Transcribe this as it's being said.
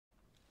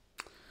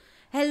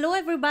Hello,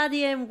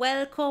 everybody, and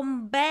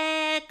welcome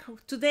back.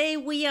 Today,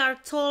 we are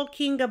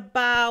talking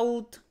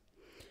about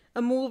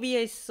a movie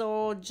I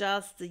saw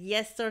just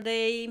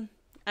yesterday.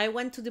 I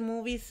went to the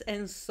movies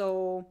and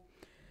saw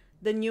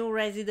the new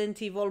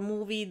Resident Evil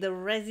movie, the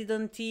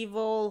Resident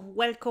Evil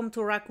Welcome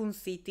to Raccoon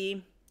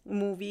City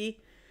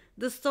movie.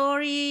 The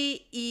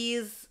story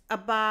is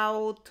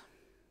about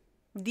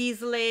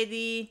this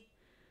lady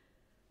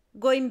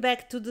going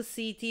back to the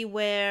city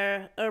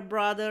where her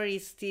brother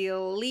is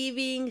still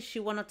living. She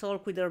wanna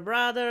talk with her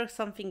brother.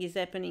 Something is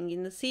happening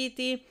in the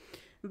city,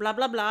 blah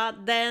blah blah.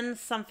 Then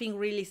something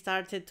really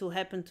started to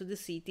happen to the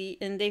city,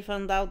 and they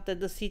found out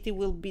that the city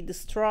will be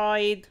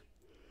destroyed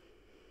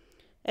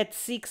at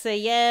 6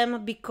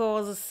 a.m.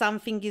 because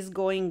something is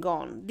going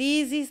on.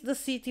 This is the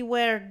city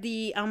where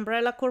the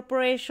Umbrella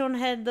Corporation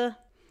had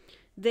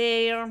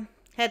their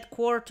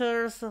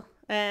headquarters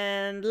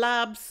and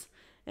labs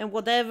and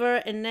whatever,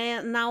 and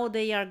now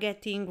they are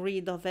getting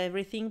rid of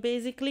everything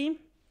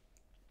basically.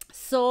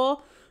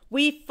 So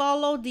we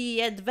follow the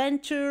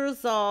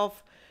adventures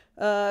of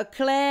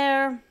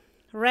Claire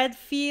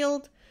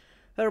Redfield,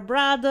 her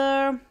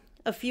brother,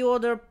 a few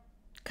other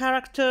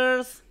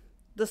characters,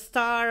 the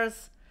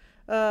stars.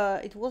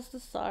 It was the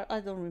star, I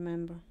don't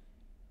remember.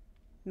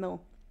 No.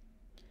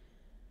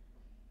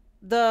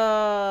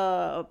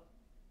 The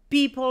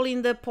people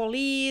in the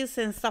police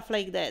and stuff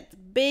like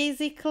that.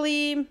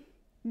 Basically,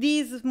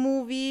 this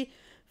movie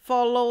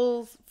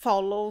follows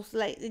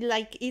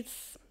like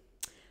it's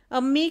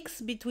a mix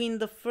between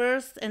the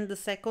first and the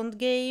second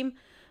game.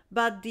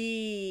 But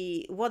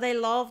the what I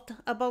loved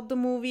about the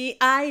movie,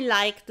 I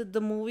liked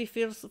the movie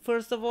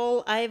first of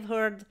all. I've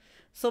heard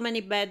so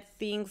many bad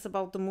things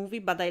about the movie,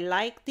 but I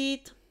liked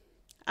it.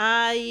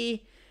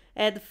 I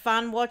had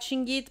fun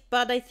watching it,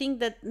 but I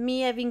think that me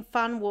having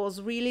fun was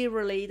really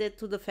related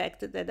to the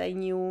fact that I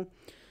knew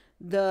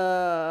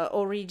the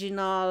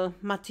original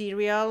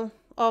material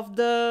of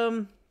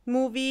the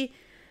movie.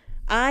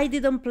 I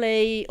didn't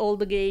play all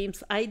the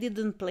games. I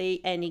didn't play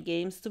any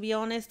games, to be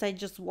honest. I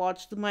just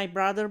watched my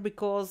brother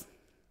because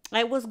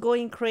I was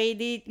going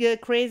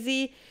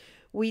crazy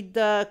with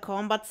the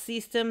combat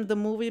system, the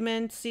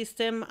movement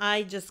system.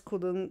 I just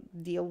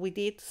couldn't deal with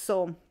it.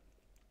 So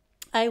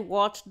I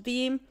watched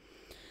them,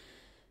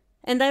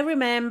 and I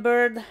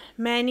remembered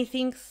many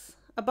things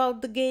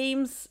about the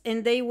games,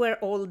 and they were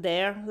all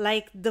there.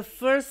 Like, the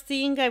first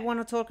thing I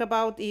want to talk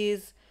about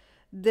is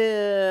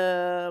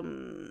the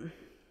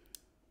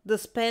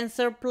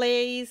Spencer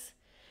place,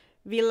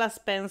 Villa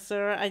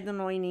Spencer. I don't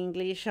know in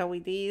English how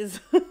it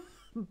is,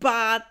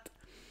 but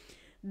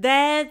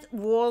that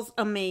was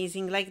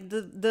amazing. Like,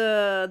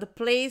 the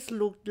place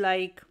looked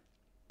like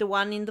the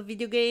one in the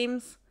video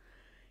games.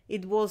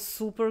 It was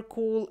super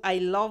cool. I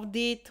loved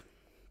it.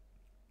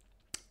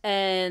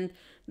 And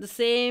the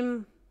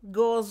same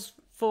goes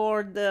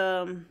for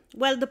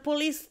the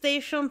police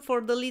station,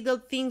 for the little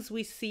things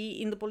we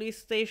see in the police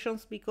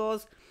stations,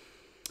 because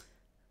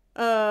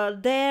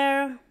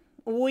there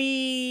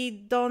we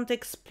don't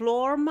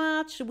explore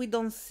much, we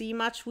don't see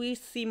much. We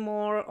see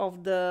more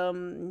of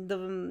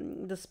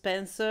the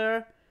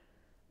Spencer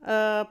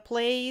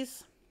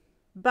place.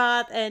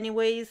 But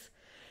anyways,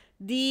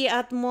 the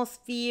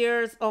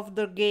atmospheres of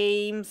the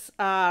games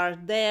are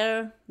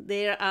there.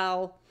 They're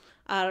all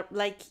are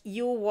like,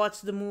 you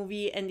watch the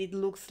movie and it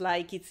looks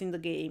like it's in the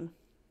game.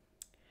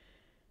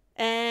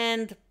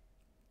 And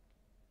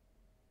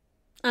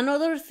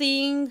another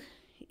thing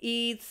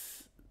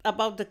is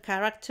about the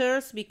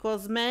characters,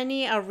 because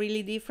many are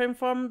really different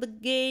from the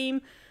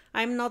game.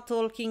 I'm not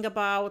talking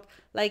about,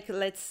 like,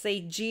 let's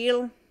say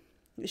Jill.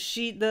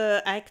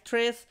 The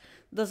actress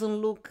doesn't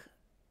look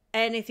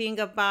anything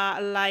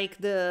about like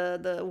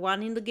the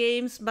one in the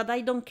games, but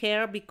I don't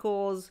care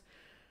because,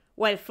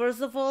 well, first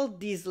of all,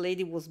 this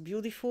lady was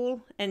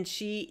beautiful, and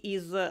she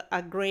is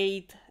a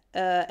great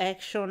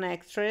action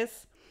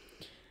actress.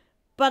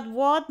 But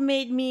what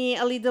made me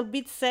a little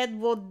bit sad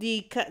was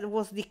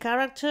the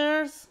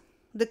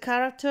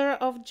character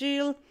of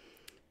Jill.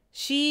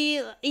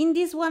 She, in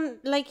this one,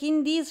 like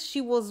in this,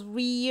 she was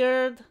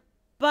weird,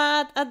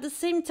 but at the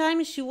same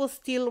time, she was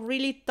still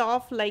really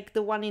tough, like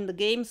the one in the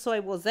game. So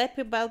I was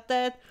happy about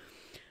that.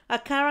 A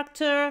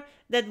character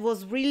that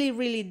was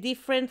really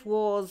different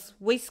was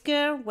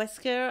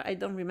Wesker, I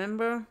don't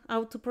remember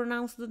how to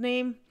pronounce the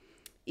name.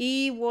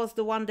 He was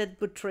the one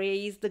that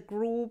betrays the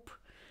group,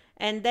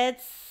 and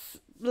that's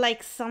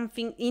like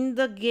something in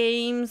the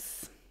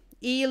games.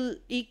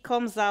 He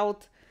comes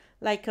out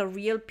like a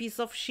real piece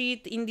of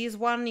shit. In this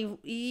one,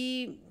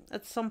 he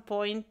at some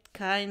point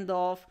kind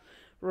of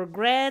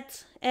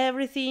regrets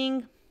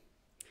everything.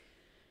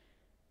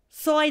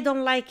 So I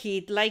don't like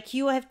it. Like,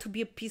 you have to be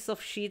a piece of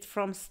shit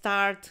from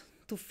start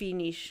to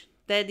finish.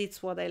 That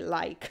is what I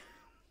like.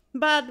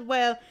 But,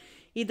 well,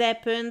 it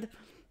happened.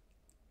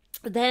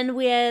 Then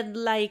we had,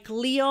 like,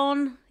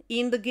 Leon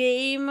in the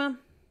game.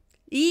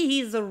 He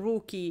is a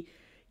rookie.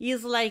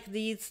 He's like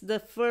this the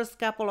first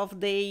couple of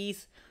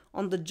days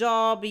on the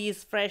job. He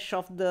is fresh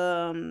off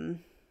the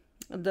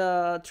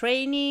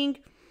training.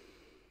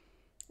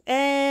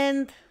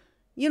 And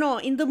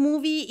in the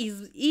movie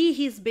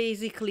he is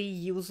basically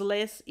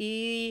useless.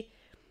 He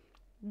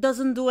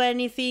doesn't do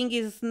anything,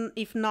 is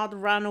if not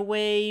run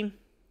away.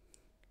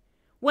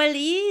 Well,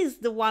 he is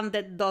the one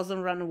that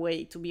doesn't run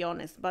away, to be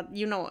honest, but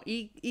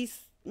he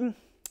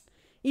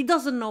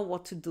doesn't know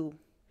what to do.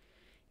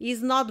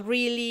 He's not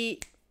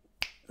really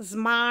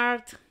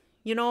smart,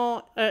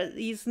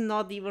 he's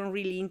not even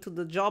really into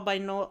the job. I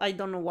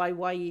don't know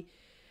why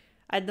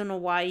I don't know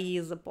why he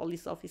is a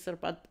police officer,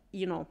 but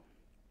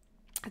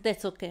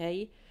that's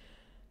okay.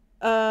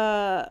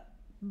 But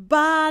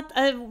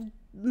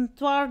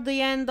toward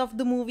the end of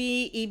the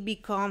movie, it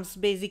becomes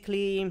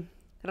basically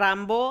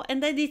Rambo,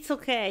 and then it's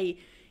okay.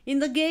 In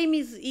the game,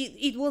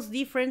 it was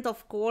different,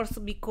 of course,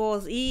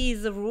 because he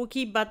is a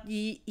rookie, but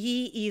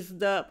he is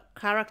the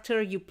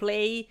character you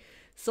play.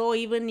 So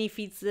even if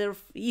it's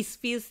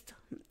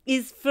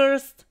his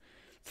first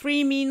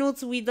 3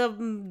 minutes with a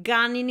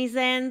gun in his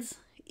hands,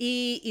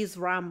 he is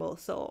Rambo.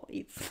 So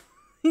it's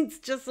it's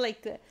just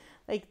like that.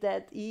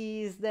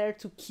 He is there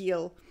to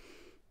kill,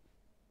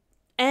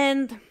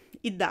 and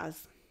it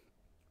does.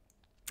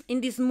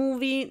 In this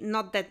movie,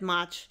 not that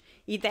much.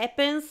 It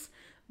happens,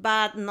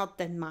 but not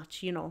that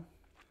much.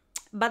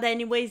 But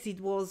anyways, it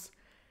was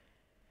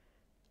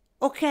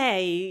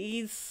okay.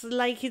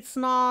 It's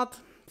not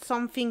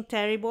something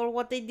terrible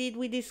what they did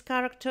with this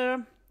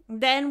character.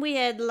 Then we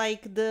had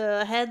like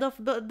the head of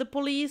the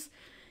police.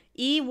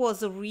 He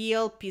was a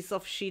real piece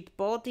of shit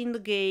both in the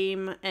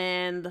game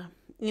and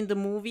in the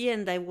movie,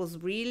 and I was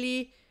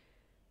really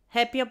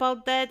happy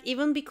about that,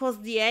 even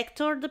because the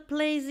actor that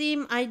plays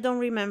him, I don't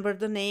remember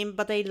the name,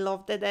 but I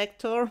love that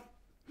actor.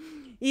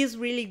 He's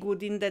really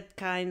good in that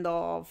kind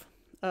of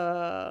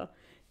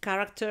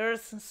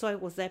characters, so I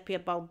was happy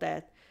about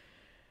that.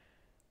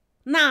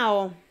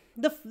 Now,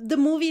 the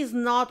movie is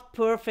not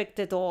perfect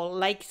at all.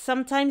 Like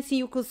sometimes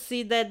you could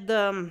see that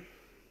the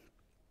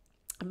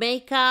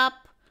makeup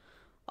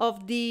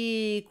of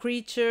the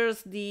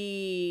creatures,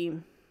 the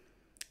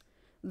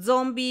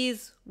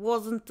zombies,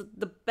 wasn't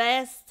the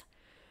best,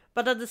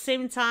 but at the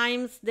same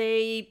time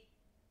they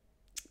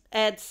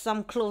had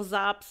some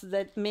close-ups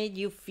that made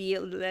you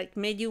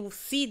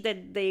see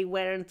that they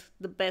weren't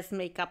the best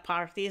makeup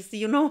artists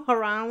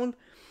around.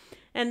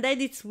 And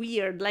that it's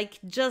weird, like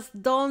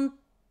just don't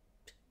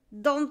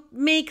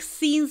make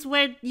scenes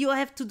where you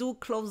have to do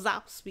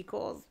close-ups,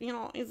 because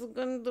it's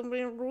going to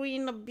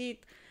ruin a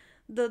bit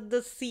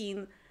the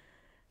scene.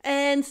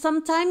 And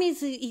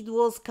sometimes it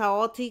was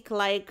chaotic,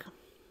 like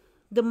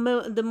the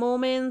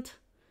moment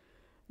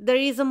there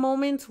is a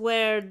moment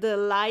where the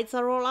lights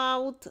are all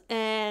out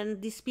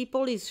and these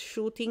people is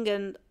shooting,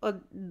 and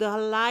the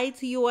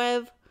light you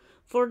have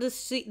for the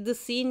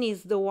scene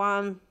is the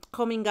one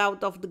coming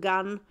out of the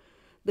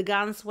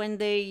guns when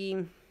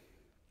they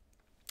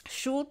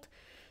shoot.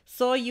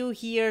 So you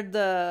hear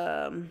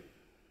the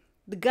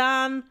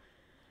gun,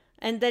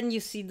 and then you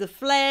see the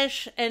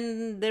flash,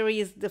 and there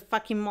is the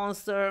fucking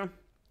monster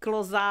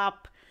close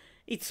up.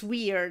 It's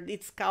weird,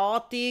 it's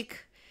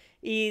chaotic,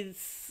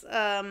 it's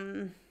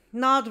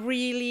not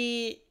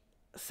really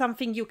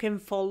something you can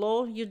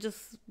follow. You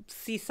just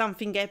see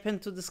something happen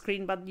to the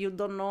screen, but you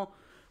don't know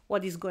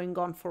what is going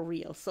on for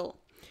real. So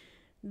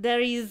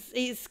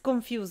it's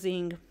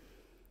confusing.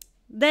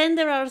 Then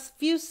there are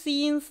few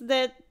scenes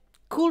that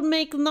could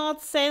make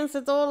not sense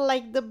at all,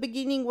 like the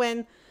beginning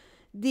when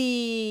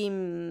the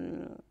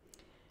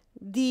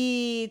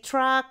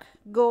truck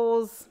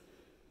goes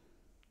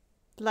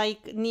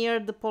like near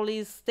the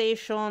police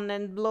station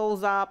and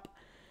blows up,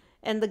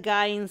 and the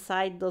guy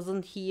inside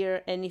doesn't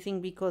hear anything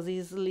because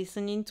he's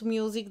listening to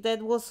music.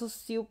 That was so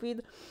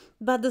stupid.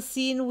 But the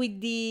scene with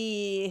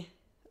the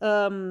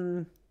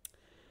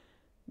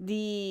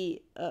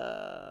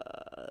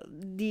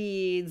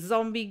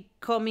zombie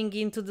coming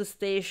into the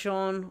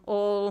station,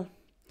 all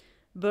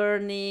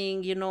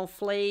burning,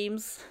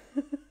 flames,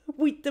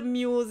 with the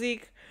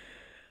music,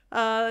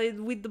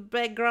 with the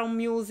background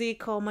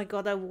music. Oh my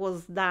god, I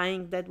was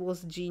dying. That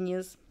was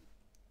genius.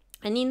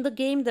 And in the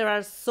game, there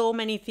are so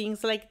many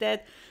things like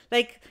that.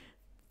 Like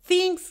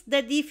things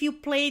that if you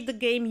play the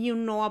game,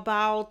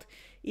 about.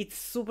 It's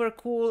super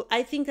cool.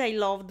 I think I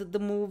loved the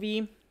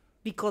movie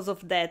because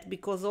of that.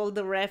 Because all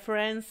the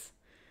references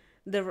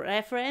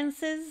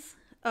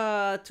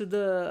to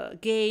the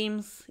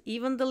games,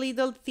 even the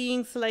little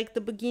things like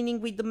the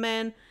beginning with the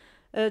man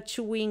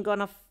chewing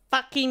on a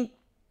fucking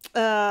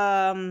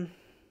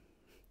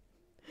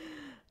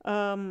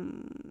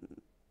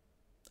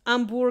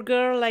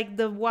hamburger, like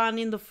the one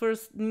in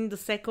the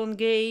second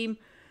game,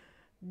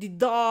 the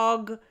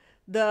dog,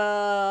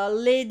 the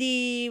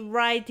lady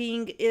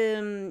writing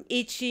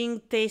itchy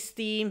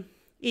tasty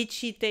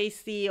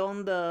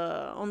on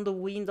the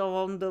window,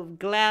 on the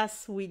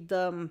glass with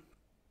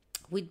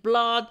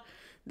blood,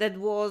 that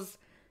was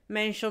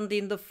mentioned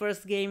in the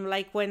first game,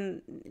 like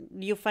when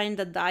you find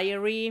a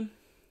diary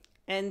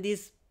and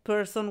this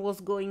person was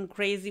going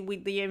crazy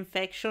with the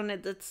infection,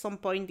 and at some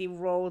point he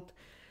wrote,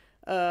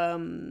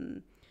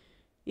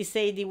 he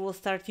said he was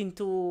starting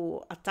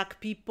to attack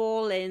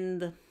people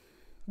and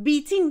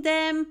beating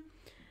them.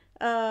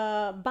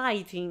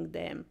 biting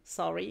them,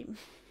 sorry.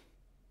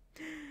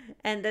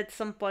 And at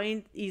some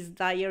point his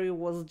diary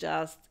was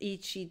just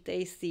itchy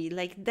tasty,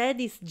 like that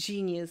is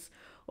genius.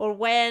 Or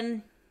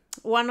when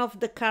one of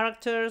the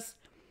characters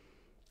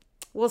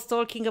was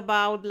talking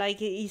about, like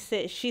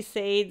she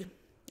said,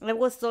 I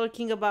was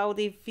talking about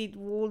if it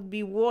would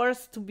be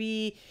worse to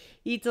be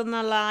eaten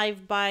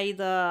alive by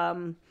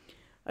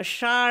a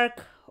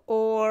shark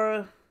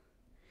or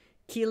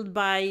killed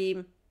by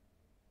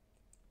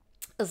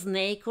a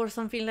snake or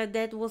something like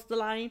that was the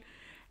line.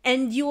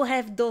 And you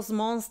have those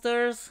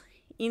monsters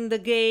in the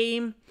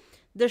game.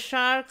 The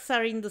sharks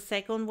are in the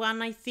second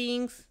one, I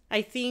think,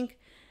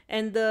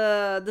 and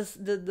the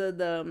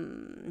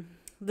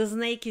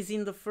snake is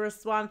in the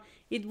first one.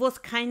 It was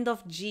kind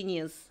of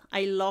genius.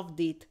 I loved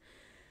it.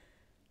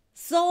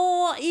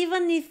 So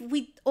even if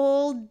with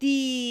all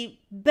the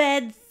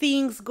bad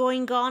things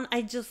going on,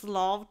 I just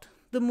loved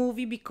the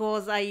movie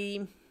because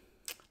I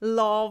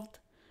loved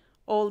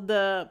all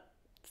the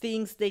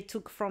things they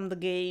took from the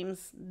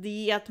games.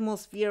 The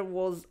atmosphere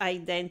was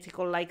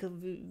identical, like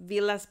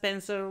Villa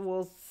Spencer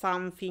was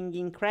something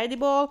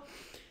incredible.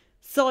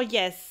 So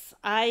yes,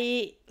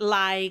 I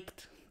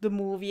liked the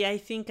movie. I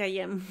think I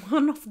am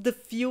one of the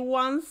few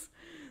ones.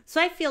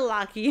 So I feel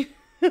lucky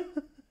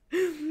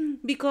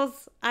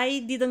because I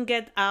didn't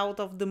get out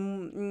of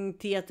the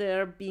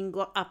theater being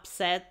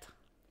upset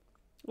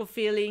or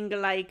feeling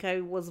like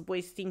I was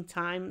wasting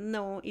time.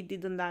 No, it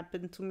didn't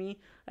happen to me.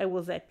 I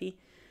was happy.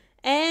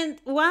 And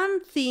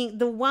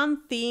the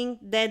one thing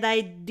that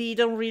I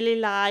didn't really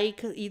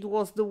like, it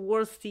was the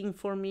worst thing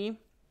for me,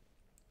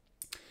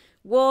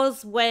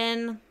 was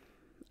when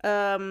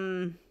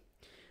the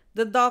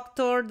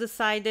doctor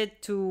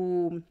decided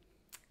to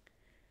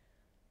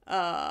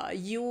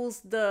use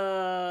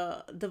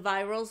the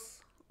virus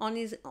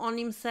on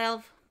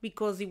himself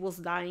because he was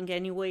dying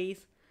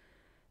anyways,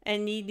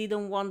 and he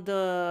didn't want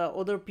the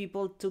other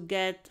people to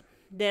get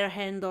their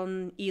hand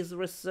on his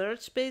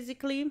research,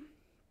 basically.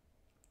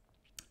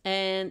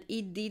 And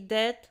he did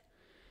that,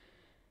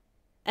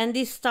 and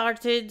he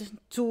started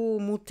to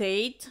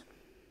mutate,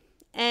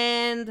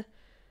 and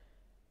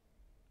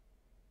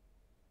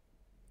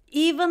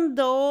even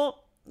though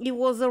he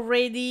was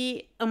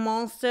already a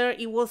monster,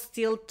 he was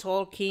still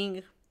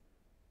talking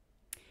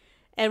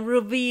and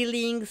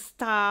revealing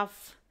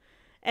stuff.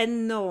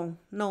 And no,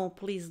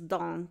 please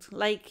don't.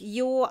 Like,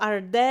 you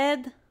are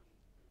dead,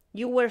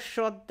 you were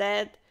shot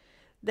dead,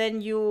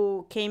 then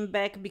you came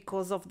back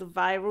because of the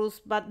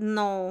virus, but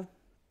no,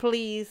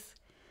 please,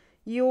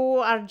 you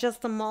are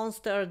just a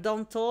monster.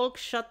 Don't talk,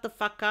 shut the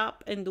fuck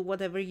up, and do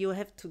whatever you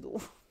have to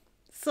do.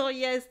 So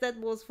yes, that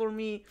was for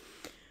me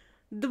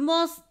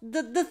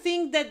the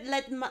thing that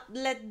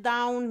let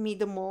down me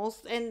the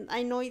most. And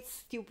I know it's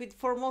stupid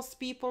for most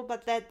people,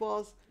 but that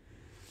was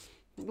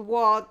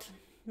what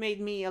made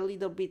me a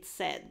little bit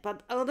sad.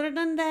 But other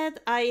than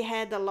that, I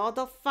had a lot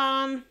of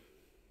fun.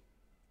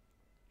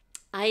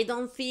 I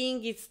don't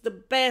think it's the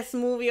best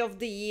movie of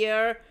the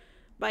year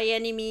by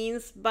any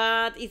means,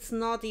 but it's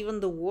not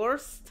even the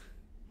worst.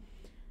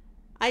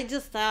 I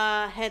just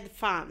had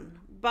fun.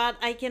 But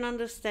I can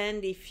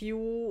understand if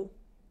you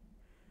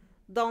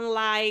don't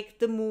like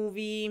the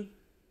movie,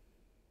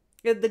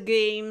 the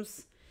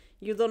games,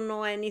 you don't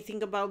know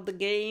anything about the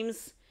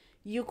games,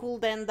 you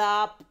could end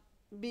up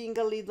being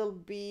a little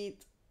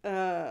bit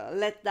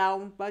let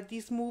down by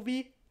this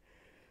movie.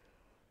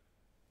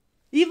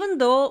 Even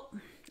though,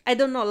 I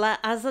don't know, like,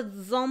 as a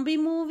zombie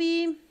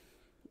movie,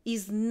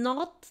 is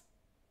not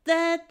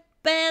that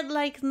bad,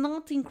 like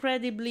not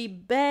incredibly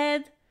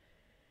bad.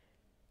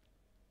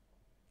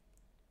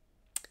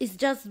 It's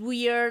just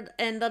weird.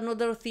 And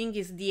another thing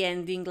is the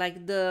ending,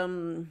 like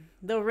the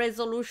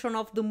resolution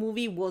of the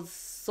movie was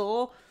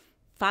so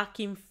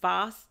fucking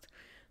fast.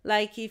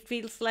 Like, it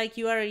feels like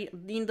you are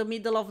in the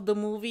middle of the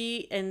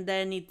movie and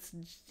then it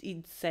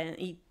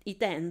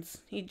ends.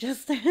 It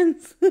just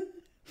ends.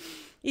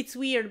 It's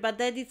weird, but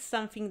that is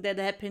something that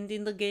happened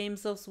in the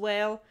games as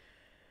well.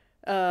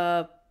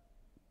 And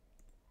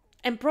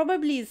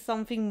probably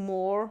something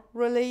more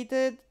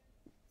related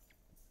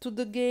to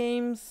the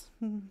games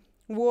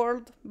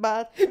world,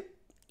 but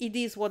it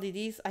is what it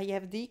is. I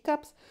have the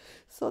hiccups.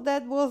 So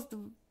that was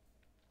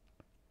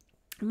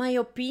my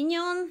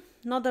opinion,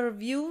 not a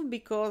review,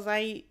 because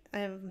I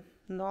don't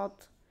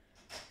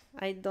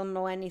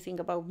know anything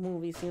about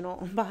movies,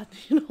 but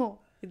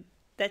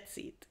that's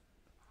it.